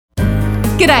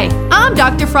G'day, I'm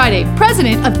Dr. Friday,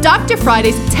 president of Dr.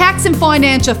 Friday's Tax and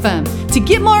Financial Firm. To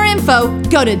get more info,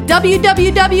 go to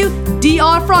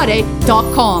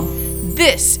www.drfriday.com.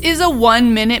 This is a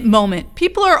 1-minute moment.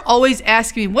 People are always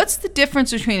asking me, what's the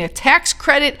difference between a tax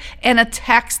credit and a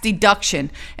tax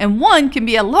deduction? And one can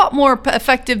be a lot more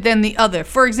effective than the other.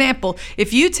 For example,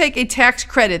 if you take a tax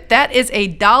credit, that is a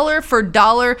dollar for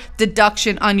dollar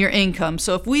deduction on your income.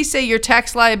 So if we say your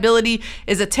tax liability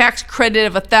is a tax credit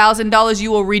of $1,000, you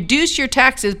will reduce your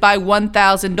taxes by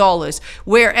 $1,000.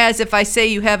 Whereas if I say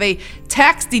you have a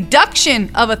tax deduction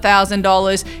of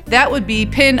 $1,000, that would be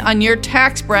pinned on your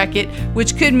tax bracket,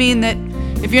 which could mean that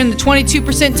if you're in the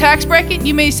 22% tax bracket,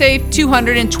 you may save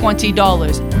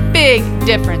 $220. Big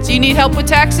difference. You need help with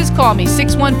taxes? Call me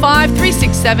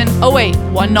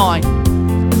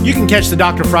 615-367-0819. You can catch the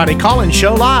Dr. Friday call-in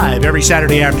show live every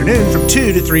Saturday afternoon from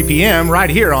 2 to 3 p.m. right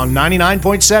here on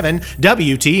 99.7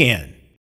 WTN.